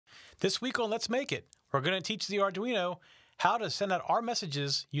This week on Let's Make It, we're going to teach the Arduino how to send out our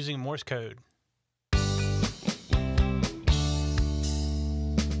messages using Morse code.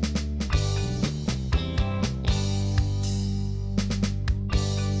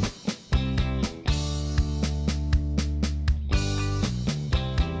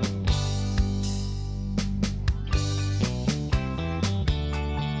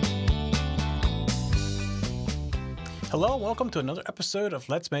 Hello, welcome to another episode of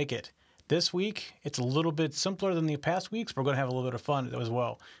Let's Make It. This week, it's a little bit simpler than the past weeks. We're going to have a little bit of fun as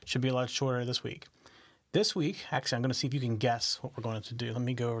well. Should be a lot shorter this week. This week, actually, I'm going to see if you can guess what we're going to do. Let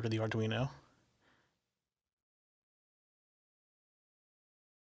me go over to the Arduino.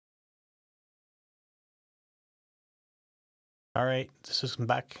 All right, this is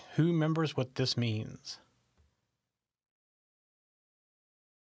back. Who remembers what this means?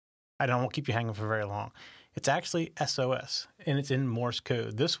 I won't keep you hanging for very long. It's actually SOS, and it's in Morse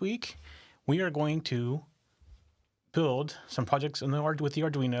code. This week, we are going to build some projects with the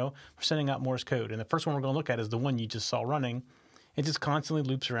Arduino for sending out Morse code. And the first one we're going to look at is the one you just saw running. It just constantly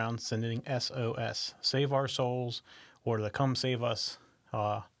loops around sending SOS, save our souls, or the come save us,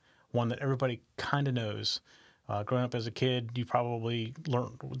 one that everybody kind of knows. Growing up as a kid, you probably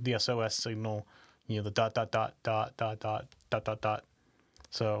learned the SOS signal, the dot, dot, dot, dot, dot, dot, dot, dot, dot.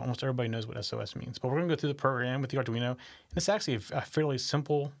 So almost everybody knows what SOS means. But we're going to go through the program with the Arduino. And it's actually a fairly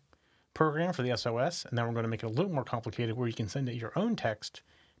simple program for the SOS. And then we're going to make it a little more complicated where you can send it your own text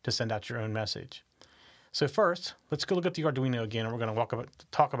to send out your own message. So first, let's go look at the Arduino again. And we're going to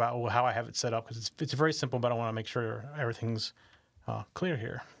talk about how I have it set up. Because it's very simple, but I want to make sure everything's clear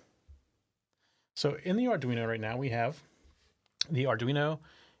here. So in the Arduino right now, we have the Arduino.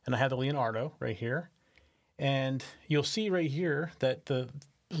 And I have the Leonardo right here. And you'll see right here that the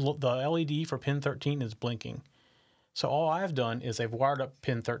LED for pin 13 is blinking. So all I've done is I've wired up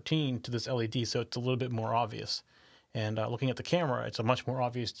pin 13 to this LED so it's a little bit more obvious. And looking at the camera, it's a much more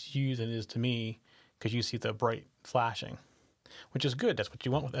obvious to you than it is to me because you see the bright flashing, which is good. That's what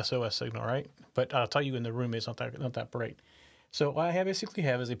you want with SOS signal, right? But I'll tell you in the room it's not that bright. So what I basically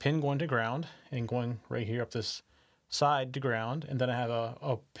have is a pin going to ground and going right here up this side to ground. And then I have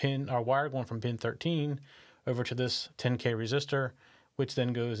a wire going from pin 13 over to this 10K resistor, which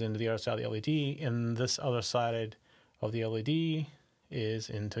then goes into the other side of the LED, and this other side of the LED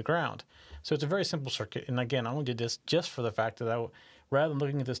is into ground. So it's a very simple circuit, and again, I only did this just for the fact that rather than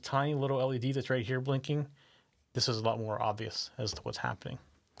looking at this tiny little LED that's right here blinking, this is a lot more obvious as to what's happening.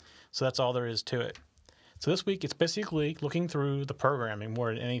 So that's all there is to it. So this week, it's basically looking through the programming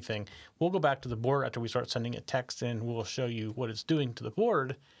more than anything. We'll go back to the board after we start sending it text in. We'll show you what it's doing to the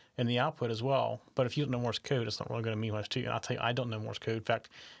board and the output as well. But if you don't know Morse code, it's not really going to mean much to you. And I'll tell you, I don't know Morse code. In fact,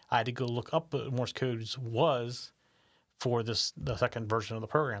 I had to go look up what Morse code was for the second version of the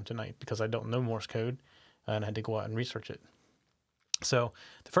program tonight because I don't know Morse code, and I had to go out and research it. So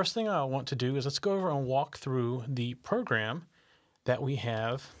the first thing I want to do is let's go over and walk through the program that we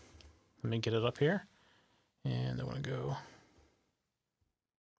have. Let me get it up here. And I want to go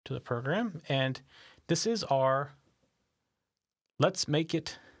to the program. And this is our Let's Make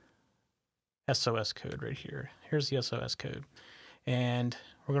It SOS code right here. Here's the SOS code. And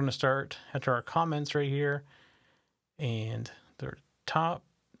we're going to start after our comments right here. And the top.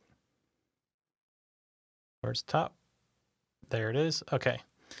 Where's the top? There it is. Okay.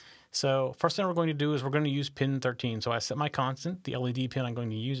 So first thing we're going to do is we're going to use pin 13. So I set my constant. The LED pin I'm going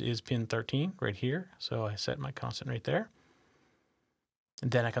to use is pin 13 right here. So I set my constant right there. And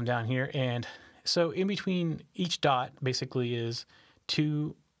then I come down here. And so in between each dot basically is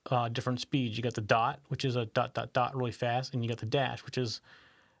two different speeds. You got the dot, which is a dot, dot, dot really fast. And you got the dash, which is,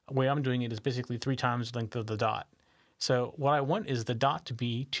 the way I'm doing it is basically 3 times the length of the dot. So what I want is the dot to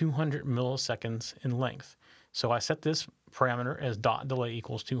be 200 milliseconds in length. So I set this parameter as dot delay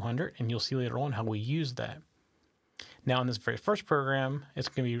equals 200, and you'll see later on how we use that. Now in this very first program, it's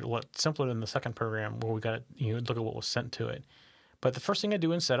going to be a lot simpler than the second program where we got look at what was sent to it. But the first thing I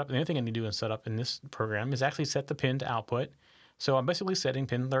do in setup, and the only thing I need to do in setup in this program is actually set the pin to output. So I'm basically setting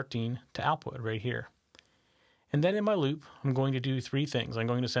pin 13 to output right here. And then in my loop, I'm going to do 3 things. I'm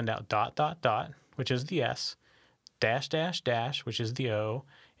going to send out dot, dot, dot, which is the S, dash, dash, dash, which is the O,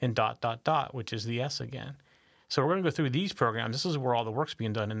 and dot, dot, dot, which is the S again. So we're going to go through these programs. This is where all the work's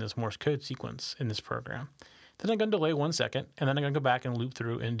being done in this Morse code sequence in this program. Then I'm going to delay 1 second, and then I'm going to go back and loop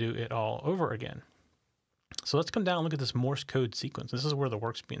through and do it all over again. So let's come down and look at this Morse code sequence. This is where the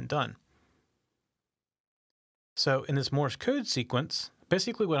work's being done. So in this Morse code sequence,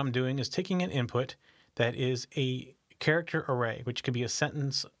 basically what I'm doing is taking an input that is a character array, which could be a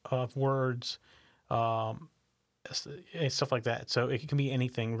sentence of words, stuff like that. So it can be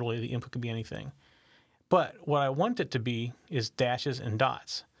anything, really. The input can be anything. But what I want it to be is dashes and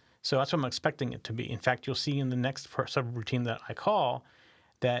dots. So that's what I'm expecting it to be. In fact, you'll see in the next subroutine that I call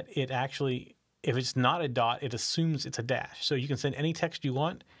that it actually, if it's not a dot, it assumes it's a dash. So you can send any text you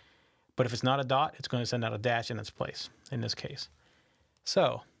want, but if it's not a dot, it's going to send out a dash in its place in this case.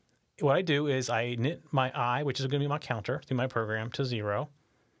 So what I do is I knit my I, which is going to be my counter through my program, to 0.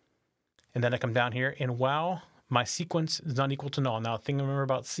 And then I come down here, and while my sequence is not equal to null. Now, the thing to remember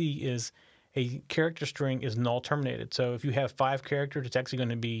about C is a character string is null terminated. So if you have 5 characters, it's actually going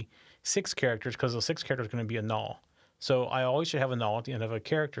to be 6 characters because the 6th character is going to be a null. So I always should have a null at the end of a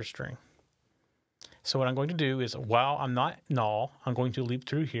character string. So what I'm going to do is, while I'm not null, I'm going to leap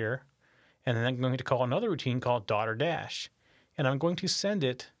through here, and then I'm going to call another routine called dot or dash. And I'm going to send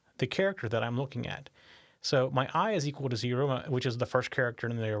it the character that I'm looking at. So my I is equal to 0, which is the first character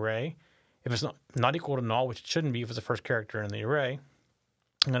in the array. If it's not equal to null, which it shouldn't be if it's the first character in the array,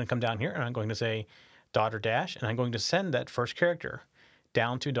 I'm going to come down here and I'm going to say dot or dash, and I'm going to send that first character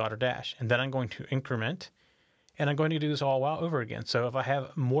down to dot or dash. And then I'm going to increment, and I'm going to do this all while over again. So if I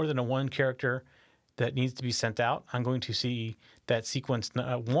have more than a 1 character that needs to be sent out, I'm going to see that sequence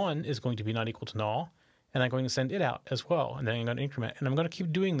 1 is going to be not equal to null, and I'm going to send it out as well. And then I'm going to increment, and I'm going to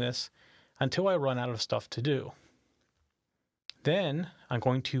keep doing this until I run out of stuff to do. Then I'm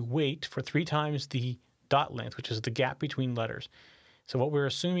going to wait for 3 times the dot length, which is the gap between letters. So what we're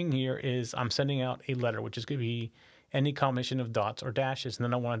assuming here is I'm sending out a letter, which is going to be any combination of dots or dashes, and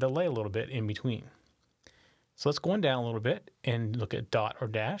then I want to delay a little bit in between. So let's go on down a little bit and look at dot or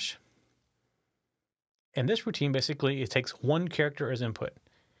dash. And this routine, basically, it takes 1 character as input.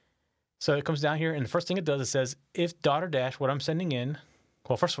 So it comes down here, and the first thing it does, it says, if dot or dash, what I'm sending in,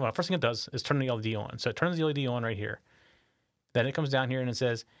 well, first of all, first thing it does is turn the LED on. So it turns the LED on right here. Then it comes down here and it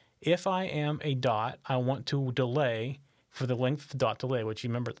says, if I am a dot, I want to delay for the length of the dot delay, which you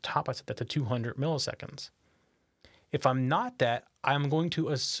remember at the top I said that to 200 milliseconds. If I'm not that, I'm going to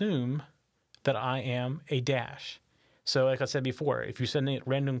assume that I am a dash. So like I said before, if you send in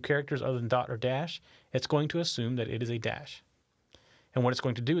random characters other than dot or dash, it's going to assume that it is a dash. And what it's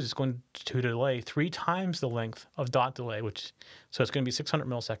going to do is it's going to delay 3 times the length of dot delay, so it's going to be 600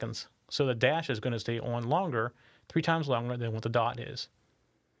 milliseconds. So the dash is going to stay on longer, 3 times longer than what the dot is.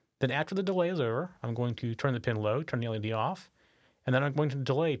 Then after the delay is over, I'm going to turn the pin low, turn the LED off, and then I'm going to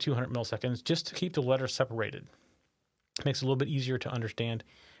delay 200 milliseconds just to keep the letters separated. It makes it a little bit easier to understand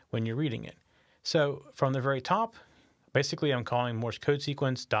when you're reading it. So from the very top, basically I'm calling Morse code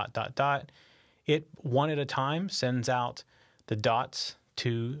sequence ... It, one at a time, sends out the dots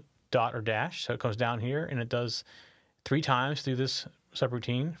to dot or dash. So it comes down here and it does 3 times through this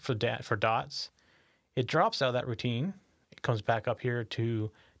subroutine for dots. It drops out of that routine. It comes back up here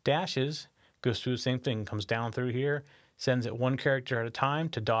to dashes, goes through the same thing, comes down through here, sends it 1 character at a time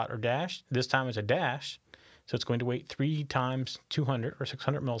to dot or dash. This time it's a dash, so it's going to wait 3 times 200 or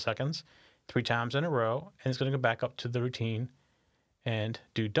 600 milliseconds, 3 times in a row, and it's going to go back up to the routine and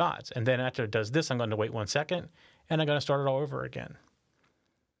do dots. And then after it does this, I'm going to wait 1 second, and I'm going to start it all over again.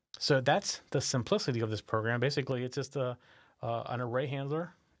 So that's the simplicity of this program. Basically, it's just an array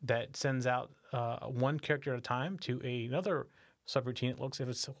handler that sends out 1 character at a time to another subroutine. It looks if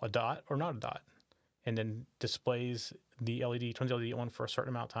it's a dot or not a dot, and then displays the LED, turns the LED on for a certain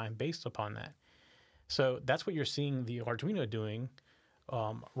amount of time based upon that. So that's what you're seeing the Arduino doing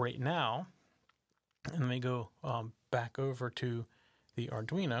right now. And let me go back over to the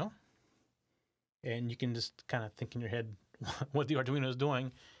Arduino, and you can just kind of think in your head what the Arduino is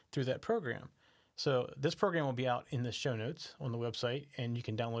doing through that program. So this program will be out in the show notes on the website, and you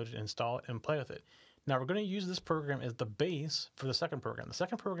can download it, install it, and play with it. Now we're going to use this program as the base for the second program. The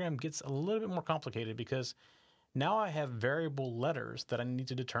second program gets a little bit more complicated because now I have variable letters that I need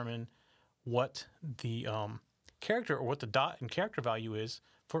to determine what the character or what the dot and character value is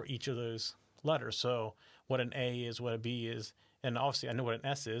for each of those letters. So what an A is, what a B is, and obviously I know what an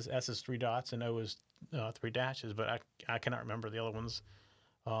S is. S is 3 dots and O is 3 dashes, but I cannot remember the other ones.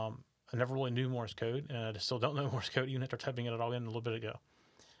 I never really knew Morse code, and I still don't know Morse code even after typing it all in a little bit ago.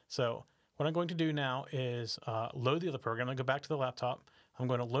 So what I'm going to do now is load the other program. I'll go back to the laptop. I'm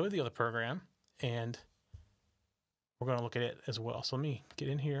going to load the other program, and we're going to look at it as well. So let me get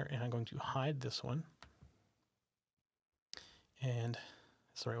in here, and I'm going to hide this one. And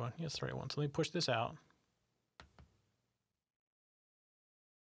that's the right one. Yes, the right one. So let me push this out.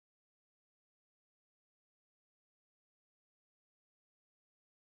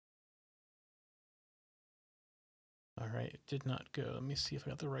 All right, it did not go. Let me see if I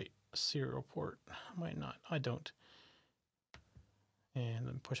got the right serial port. I might not. I don't. And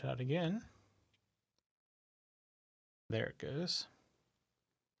then push it out again. There it goes.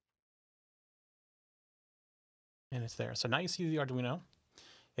 And it's there. So now you see the Arduino.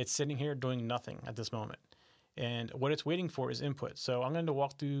 It's sitting here doing nothing at this moment. And what it's waiting for is input. So I'm going to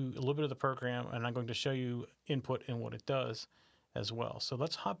walk through a little bit of the program, and I'm going to show you input and what it does as well. So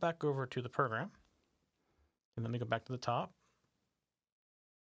let's hop back over to the program. And let me go back to the top.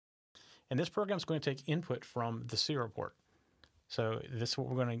 And this program is going to take input from the serial port. So this is what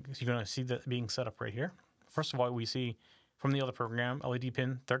you're going to see that being set up right here. First of all, we see from the other program, LED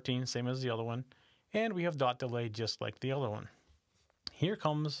pin 13, same as the other one. And we have dot delay just like the other one. Here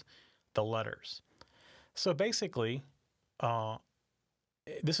comes the letters. So basically,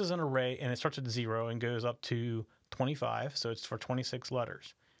 this is an array, and it starts at 0 and goes up to 25. So it's for 26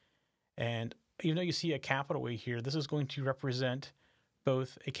 letters. And even though you see a capital A here, this is going to represent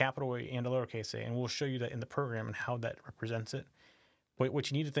both a capital A and a lowercase a. And we'll show you that in the program and how that represents it. But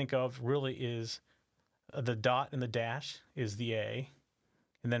what you need to think of really is the dot and the dash is the A.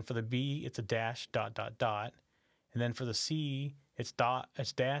 And then for the B, it's a dash, dot, dot, dot. And then for the C, it's dot,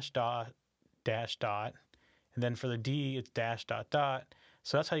 it's dash, dot, dash, dot. And then for the D, it's dash, dot, dot.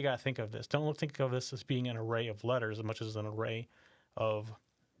 So that's how you got to think of this. Don't think of this as being an array of letters as much as an array of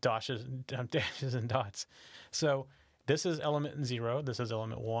dashes and dots. So this is element 0. This is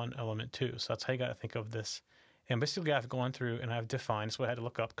element 1, element 2. So that's how you got to think of this. And basically, I've gone through and I've defined, so I had to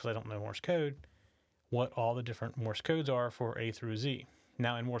look up because I don't know Morse code, what all the different Morse codes are for A through Z.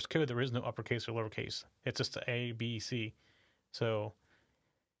 Now, in Morse code, there is no uppercase or lowercase. It's just A, B, C. So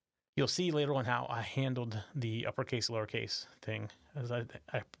you'll see later on how I handled the uppercase, lowercase thing. As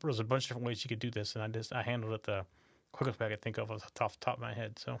there's a bunch of different ways you could do this, and I handled it the quickest way I could think of off the top of my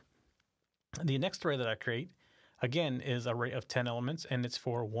head. So the next array that I create, again, is an array of 10 elements, and it's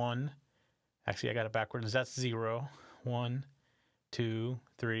for 1. Actually, I got it backwards. That's 0, 1, 2,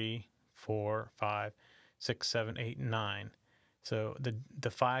 3, 4, 5, 6, 7, 8, 9. So the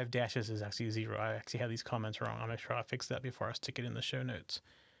 5 dashes is actually 0. I actually had these comments wrong. I'll make sure I fix that before I stick it in the show notes.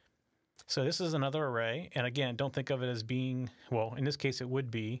 So this is another array. And again, don't think of it as being, well, in this case, it would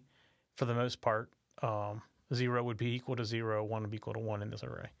be, for the most part, 0 would be equal to 0, 1 would be equal to 1 in this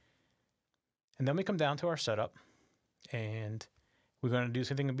array. And then we come down to our setup. And we're going to do the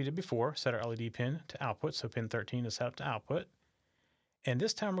same thing we did before, set our LED pin to output. So pin 13 is set up to output. And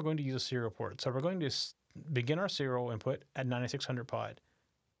this time we're going to use a serial port. So we're going to begin our serial input at 9600 pod.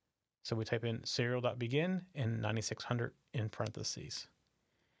 So we type in serial.begin and 9600 in parentheses.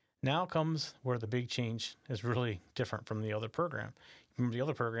 Now comes where the big change is really different from the other program. Remember the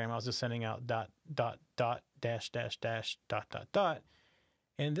other program, I was just sending out dot, dot, dot, dash, dash, dash, dot, dot, dot.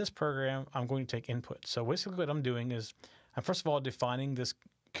 In this program, I'm going to take input. So basically what I'm doing is I'm first of all defining this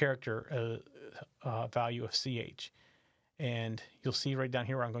character value of CH. And you'll see right down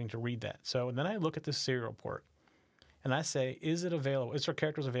here where I'm going to read that. So then I look at the serial port and I say, is it available? Is there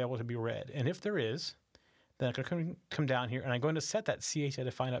characters available to be read? And if there is, then I can come down here and I'm going to set that CH I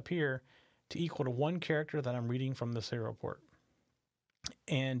defined up here to equal to 1 character that I'm reading from the serial port.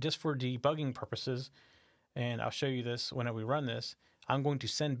 And just for debugging purposes, and I'll show you this when we run this, I'm going to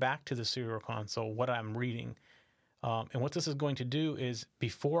send back to the serial console what I'm reading. And what this is going to do is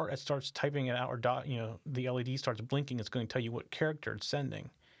before it starts typing it out or the LED starts blinking, it's going to tell you what character it's sending.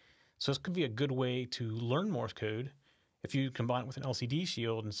 So this could be a good way to learn Morse code. If you combine it with an LCD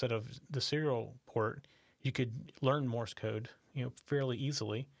shield instead of the serial port, you could learn Morse code, fairly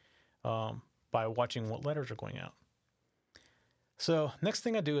easily by watching what letters are going out. So next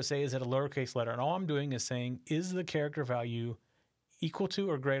thing I do is say, is it a lowercase letter? And all I'm doing is saying, is the character value equal to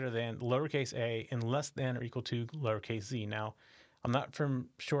or greater than lowercase a and less than or equal to lowercase z. Now, I'm not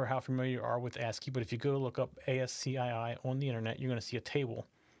sure how familiar you are with ASCII, but if you go look up ASCII on the internet, you're going to see a table.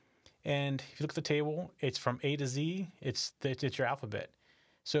 And if you look at the table, it's from A to Z, it's your alphabet.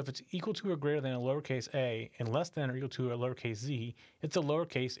 So if it's equal to or greater than a lowercase a and less than or equal to a lowercase z, it's a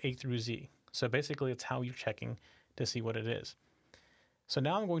lowercase a through z. So basically, it's how you're checking to see what it is. So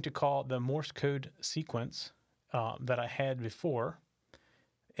now I'm going to call the Morse code sequence that I had before.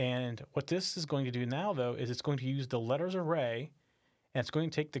 And what this is going to do now, though, is it's going to use the letters array, and it's going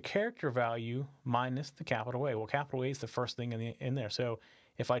to take the character value minus the capital A. Well, capital A is the first thing in there. So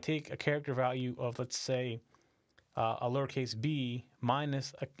if I take a character value of, let's say, a lowercase b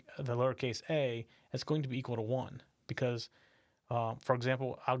minus the lowercase a, it's going to be equal to 1. Because, for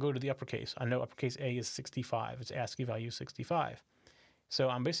example, I'll go to the uppercase. I know uppercase A is 65. Its ASCII value is 65. So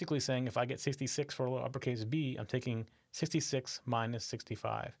I'm basically saying if I get 66 for uppercase b, I'm taking 66 minus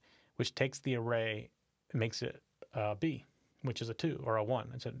 65, which takes the array and makes it b, which is a 2 or a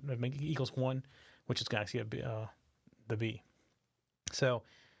 1. It equals 1, which is going to actually the b. So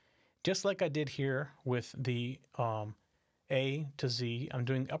just like I did here with the A to Z. I'm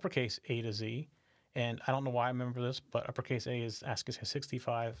doing uppercase A to Z. And I don't know why I remember this, but uppercase A is ASCII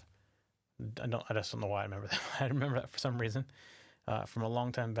 65. I just don't know why I remember that. I remember that for some reason from a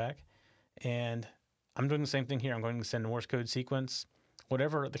long time back. And I'm doing the same thing here. I'm going to send a Morse code sequence,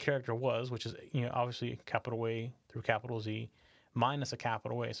 whatever the character was, which is obviously capital A through capital Z, minus a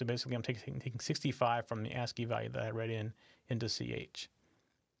capital A. So basically, I'm taking 65 from the ASCII value that I read into CH.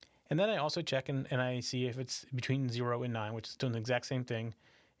 And then I also check and I see if it's between 0 and 9, which is doing the exact same thing.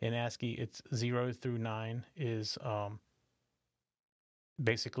 In ASCII, it's 0 through 9 is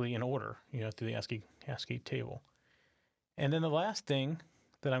basically in order, through the ASCII table. And then the last thing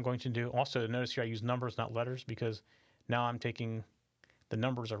that I'm going to do, also notice here I use numbers, not letters, because now I'm taking the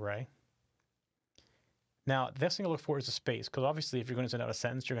numbers array. Now, the next thing I look for is a space, because obviously if you're going to send out a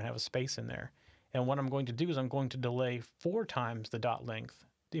sentence, you're going to have a space in there. And what I'm going to do is I'm going to delay 4 times the dot length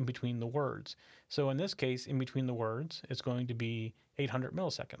in between the words. So in this case, in between the words, it's going to be 800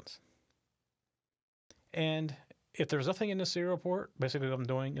 milliseconds. And if there's nothing in the serial port, basically what I'm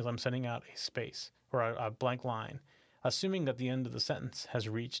doing is I'm sending out a space or a blank line, assuming that the end of the sentence has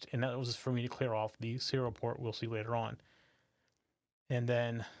reached, and that was for me to clear off the serial port we'll see later on. And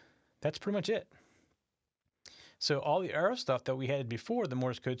then that's pretty much it. So all the arrow stuff that we had before the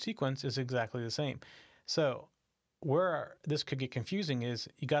Morse code sequence is exactly the same. So where this could get confusing is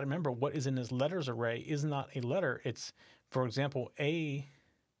you got to remember what is in this letters array is not a letter. It's, for example, A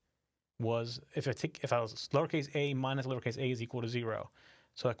was, if I was lowercase a minus lowercase a is equal to 0.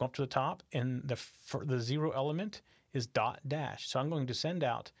 So I come up to the top and the 0 element is dot dash. So I'm going to send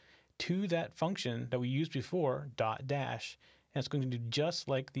out to that function that we used before dot dash, and it's going to do just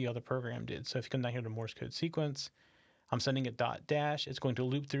like the other program did. So if you come down here to Morse code sequence, I'm sending it dot dash. It's going to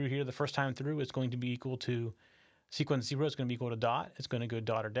loop through here. The first time through, it's going to be equal to sequence 0 is going to be equal to dot. It's going to go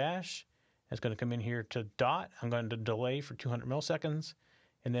dot or dash. It's going to come in here to dot. I'm going to delay for 200 milliseconds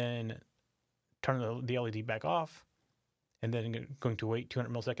and then turn the LED back off. And then I'm going to wait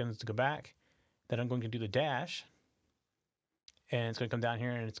 200 milliseconds to go back. Then I'm going to do the dash. And it's going to come down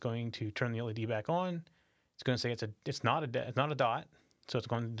here and it's going to turn the LED back on. It's going to say it's not a dot. So it's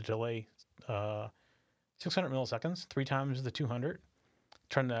going to delay 600 milliseconds, 3 times the 200.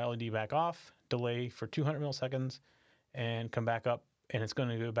 Turn the LED back off, delay for 200 milliseconds, and come back up. And it's going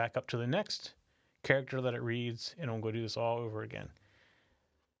to go back up to the next character that it reads, and I'm going to do this all over again.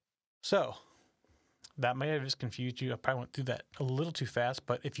 So that may have just confused you. I probably went through that a little too fast,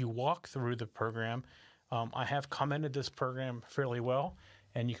 but if you walk through the program, I have commented this program fairly well,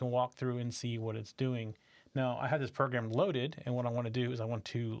 and you can walk through and see what it's doing. Now, I have this program loaded, and what I want to do is I want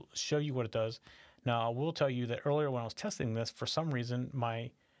to show you what it does. Now, I will tell you that earlier when I was testing this, for some reason, my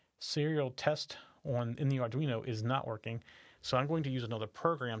serial test in the Arduino is not working. So I'm going to use another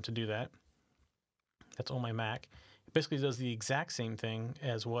program to do that. That's on my Mac. It basically does the exact same thing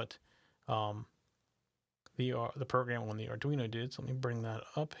as what the program on the Arduino did. So let me bring that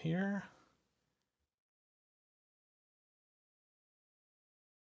up here.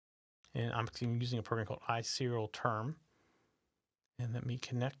 And I'm using a program called iSerial Term. And let me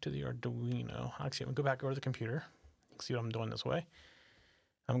connect to the Arduino. Actually, I'm going to go back over to the computer. You can see what I'm doing this way.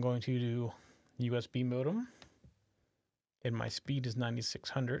 I'm going to do USB modem. And my speed is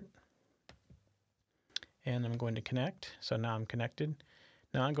 9600. And I'm going to connect. So now I'm connected.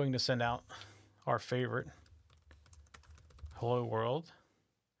 Now I'm going to send out our favorite hello world.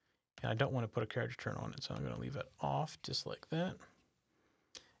 And I don't want to put a character turn on it, so I'm going to leave it off just like that.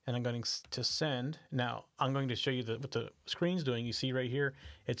 And I'm going to send. Now, I'm going to show you what the screen's doing. You see right here,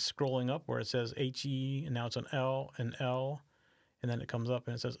 it's scrolling up where it says HE, and now it's on L, and then it comes up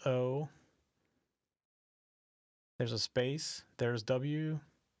and it says O. There's a space. There's W.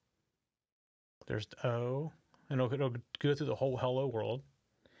 There's O. And it'll go through the whole hello world.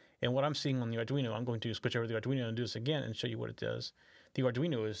 And what I'm seeing on the Arduino, I'm going to switch over to the Arduino and do this again and show you what it does. The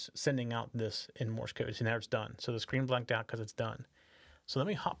Arduino is sending out this in Morse code, and now it's done. So the screen blanked out because it's done. So let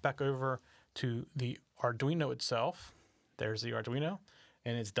me hop back over to the Arduino itself. There's the Arduino,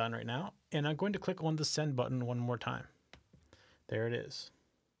 and it's done right now. And I'm going to click on the send button one more time. There it is.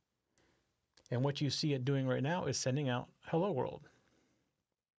 And what you see it doing right now is sending out hello world.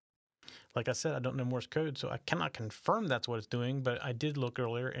 Like I said, I don't know Morse code, so I cannot confirm that's what it's doing, but I did look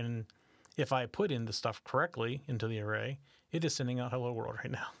earlier, and if I put in the stuff correctly into the array, it is sending out hello world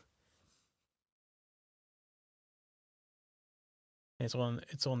right now. It's on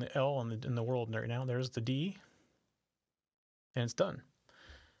the L in the world right now. There's the D, and it's done.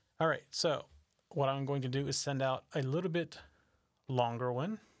 All right, so what I'm going to do is send out a little bit longer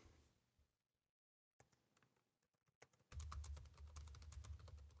one.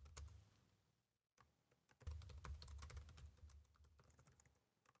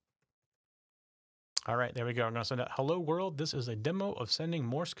 All right, there we go. I'm going to send out, hello world, this is a demo of sending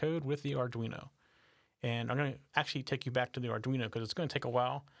Morse code with the Arduino. And I'm going to actually take you back to the Arduino because it's going to take a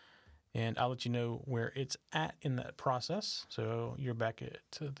while. And I'll let you know where it's at in that process. So you're back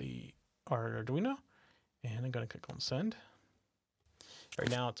to the Arduino. And I'm going to click on send. Right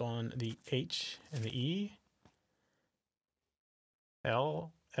now it's on the H and the E.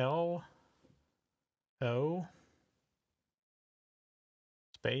 L, L, O,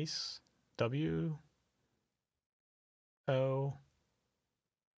 space, W, O,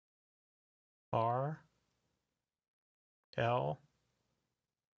 R, L,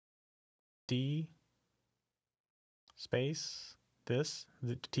 D, space,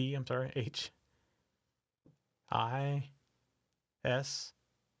 the T, I'm sorry, H, I, S,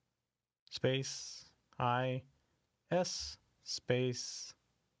 space, I, S, space,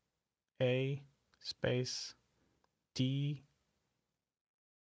 A, space, D,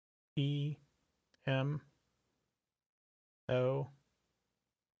 E, M, O,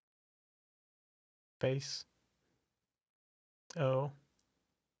 space, O,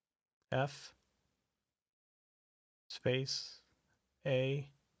 F, space, A,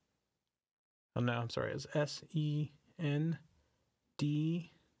 oh no, I'm sorry, it's S, E, N,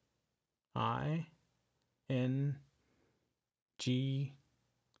 D, I, N, G,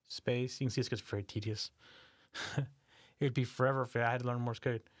 space. You can see this gets very tedious. It would be forever if I had to learn Morse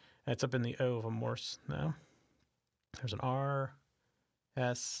code. It's up in the O of a Morse now. There's an R,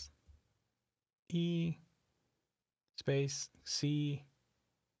 S, E, space, C,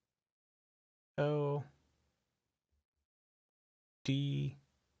 O, D,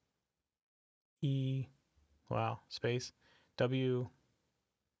 E, wow, space, W,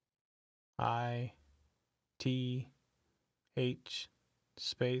 I, T, H,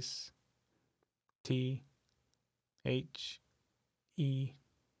 space, T, H, E,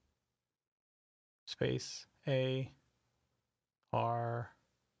 space, A, R,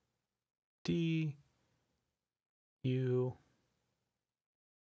 D, U,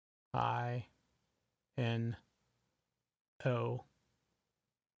 I, N, O.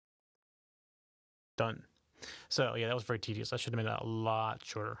 Done. So yeah, that was very tedious. I should have made that a lot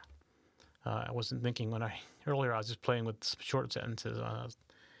shorter. I wasn't thinking earlier I was just playing with short sentences.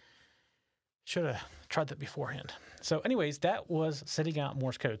 Should have tried that beforehand. So anyways, that was setting out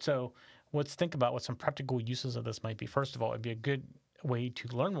Morse code. So let's think about what some practical uses of this might be. First of all, it'd be a good way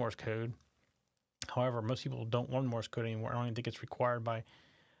to learn Morse code. However, most people don't learn Morse code anymore. I don't even think it's required by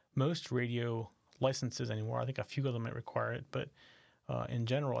most radio licenses anymore. I think a few of them might require it, but in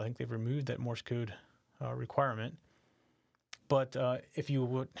general, I think they've removed that Morse code requirement. But if you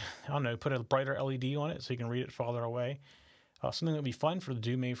would, I don't know, put a brighter LED on it so you can read it farther away. Something that would be fun to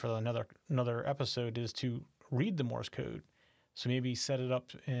do maybe for another episode is to read the Morse code. So maybe set it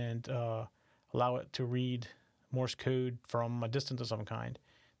up and allow it to read Morse code from a distance of some kind.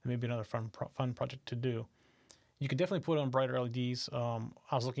 That may be another fun project to do. You can definitely put on brighter LEDs. I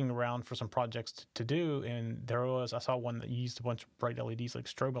was looking around for some projects to do, and I saw one that used a bunch of bright LEDs, like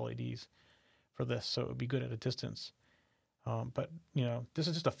strobe LEDs, for this. So it would be good at a distance. But this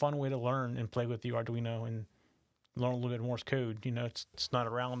is just a fun way to learn and play with the Arduino and learn a little bit of Morse code. It's not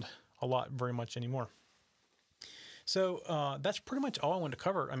around a lot very much anymore. So that's pretty much all I wanted to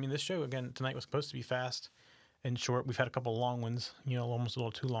cover. I mean, this show again tonight was supposed to be fast and short. We've had a couple of long ones, almost a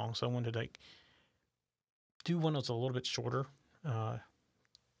little too long. So I wanted to do one that's a little bit shorter. I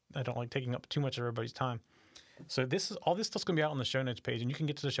don't like taking up too much of everybody's time. So all this stuff's going to be out on the show notes page, and you can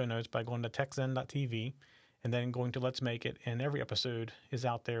get to the show notes by going to techzen.tv and then going to Let's Make It, and every episode is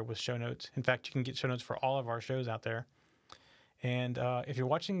out there with show notes. In fact, you can get show notes for all of our shows out there. And if you're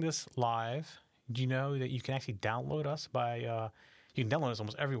watching this live, do you know that you can actually download us you can download us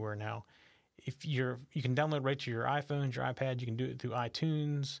almost everywhere now. You can download right to your iPhones, your iPad. You can do it through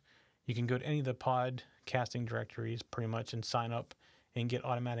iTunes. You can go to any of the podcasting directories pretty much and sign up and get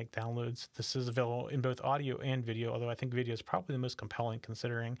automatic downloads. This is available in both audio and video, although I think video is probably the most compelling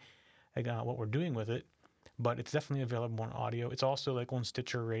considering what we're doing with it. But it's definitely available on audio. It's also on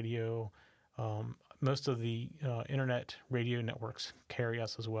Stitcher Radio. Most of the internet radio networks carry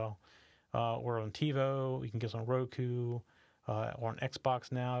us as well. We're on TiVo. You can get us on Roku. We're on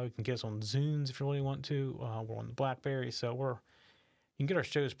Xbox now. You can get us on Zunes if you really want to. We're on the BlackBerry. So you can get our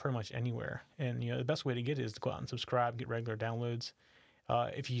shows pretty much anywhere. And the best way to get it is to go out and subscribe, get regular downloads.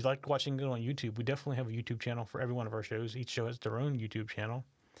 If you like watching it on YouTube, we definitely have a YouTube channel for every one of our shows. Each show has their own YouTube channel.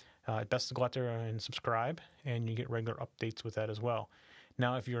 Best to go out there and subscribe, and you get regular updates with that as well.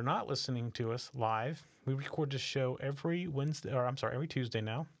 Now, if you're not listening to us live, we record this show every Tuesday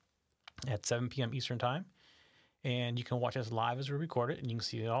now at 7 p.m. Eastern Time. And you can watch us live as we record it, and you can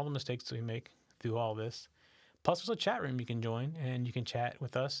see all the mistakes that we make through all this. Plus, there's a chat room you can join, and you can chat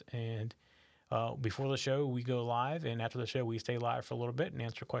with us. And before the show, we go live, and after the show, we stay live for a little bit and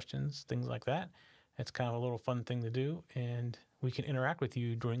answer questions, things like that. It's kind of a little fun thing to do, and we can interact with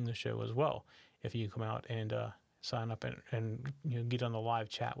you during the show as well if you come out and sign up and get on the live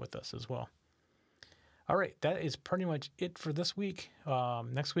chat with us as well. All right, that is pretty much it for this week.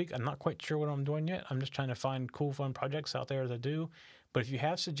 Next week, I'm not quite sure what I'm doing yet. I'm just trying to find cool, fun projects out there to do. But if you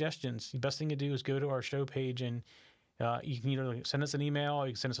have suggestions, the best thing to do is go to our show page, and you can either send us an email or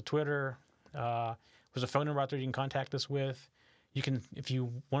you can send us a Twitter. There's a phone number out there you can contact us with. You can, if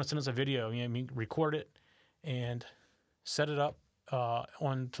you want to send us a video, record it and set it up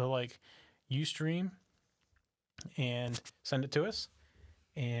onto like Ustream and send it to us.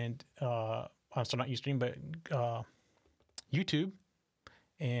 And so not Ustream, but YouTube.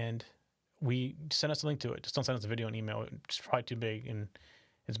 And we send us a link to it. Just don't send us a video and email. It's probably too big, and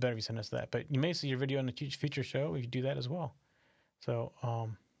it's better if you send us that. But you may see your video in a future show if you do that as well. So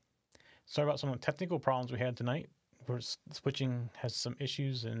sorry about some of the technical problems we had tonight. Switching has some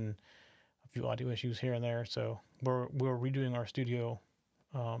issues and a few audio issues here and there. So we're redoing our studio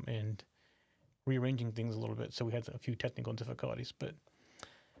and rearranging things a little bit. So we had a few technical difficulties, but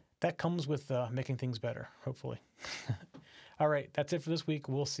that comes with making things better, hopefully. All right, that's it for this week.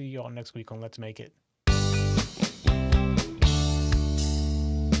 We'll see you all next week on Let's Make It.